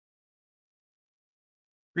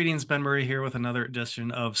Greetings, Ben Murray here with another edition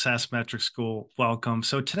of SaaS Metric School. Welcome.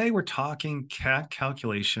 So today we're talking CAC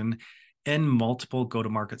calculation in multiple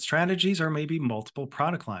go-to-market strategies or maybe multiple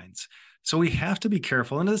product lines. So we have to be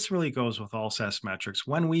careful, and this really goes with all SaaS metrics.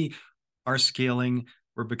 When we are scaling,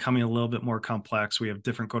 we're becoming a little bit more complex. We have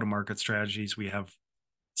different go-to-market strategies. We have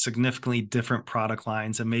significantly different product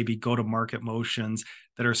lines and maybe go-to-market motions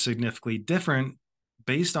that are significantly different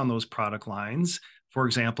based on those product lines. For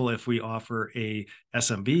example, if we offer a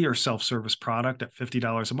SMB or self-service product at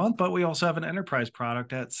 $50 a month, but we also have an enterprise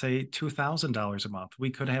product at, say, $2,000 a month, we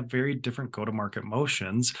could have very different go-to-market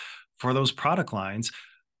motions for those product lines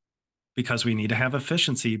because we need to have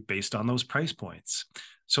efficiency based on those price points.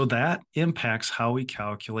 So that impacts how we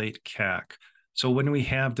calculate CAC. So when we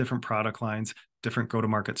have different product lines, different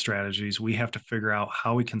go-to-market strategies, we have to figure out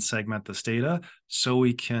how we can segment this data so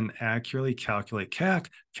we can accurately calculate CAC,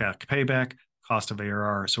 CAC payback, cost of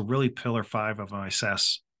ARR. So really pillar 5 of my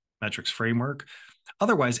SaaS metrics framework.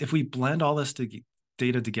 Otherwise, if we blend all this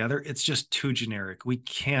data together, it's just too generic. We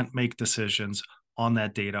can't make decisions on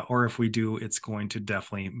that data, or if we do, it's going to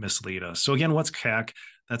definitely mislead us. So again, what's CAC?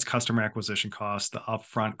 That's customer acquisition cost, the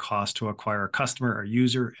upfront cost to acquire a customer, a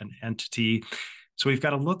user, an entity. So we've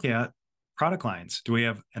got to look at product lines. Do we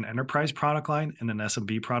have an enterprise product line and an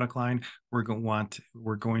SMB product line? We're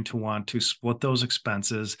going to want to split those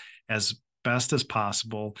expenses as best as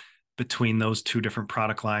possible between those two different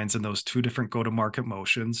product lines and those two different go-to-market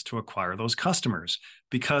motions to acquire those customers.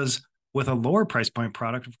 Because with a lower price point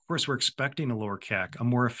product, of course, we're expecting a lower CAC, a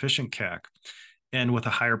more efficient CAC. And with a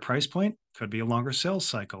higher price point, could be a longer sales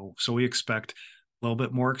cycle. So we expect a little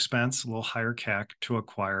bit more expense, a little higher CAC to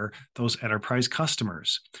acquire those enterprise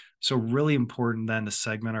customers. So really important then to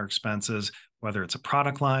segment our expenses, whether it's a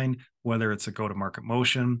product line, whether it's a go-to-market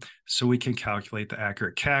motion, so we can calculate the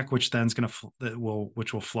accurate CAC, which then is going to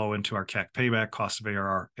which will flow into our CAC payback, cost of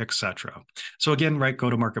ARR, etc. So again, right,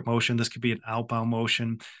 go-to-market motion. This could be an outbound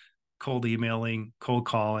motion, cold emailing, cold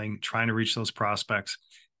calling, trying to reach those prospects.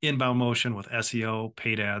 Inbound motion with SEO,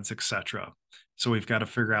 paid ads, etc. So we've got to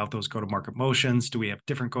figure out those go-to-market motions. Do we have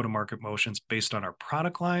different go-to-market motions based on our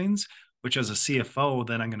product lines? Which as a CFO,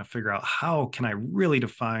 then I'm going to figure out how can I really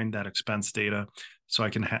define that expense data so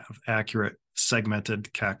I can have accurate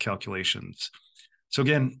segmented CAC calculations. So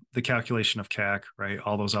again, the calculation of CAC, right?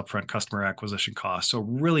 All those upfront customer acquisition costs. So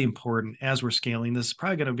really important as we're scaling. This is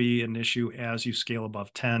probably going to be an issue as you scale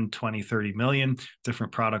above 10, 20, 30 million,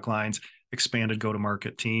 different product lines, expanded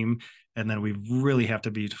go-to-market team. And then we really have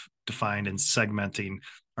to be defined in segmenting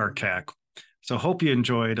our CAC. So hope you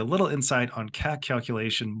enjoyed a little insight on CAC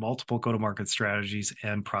calculation, multiple go-to-market strategies,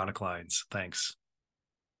 and product lines. Thanks.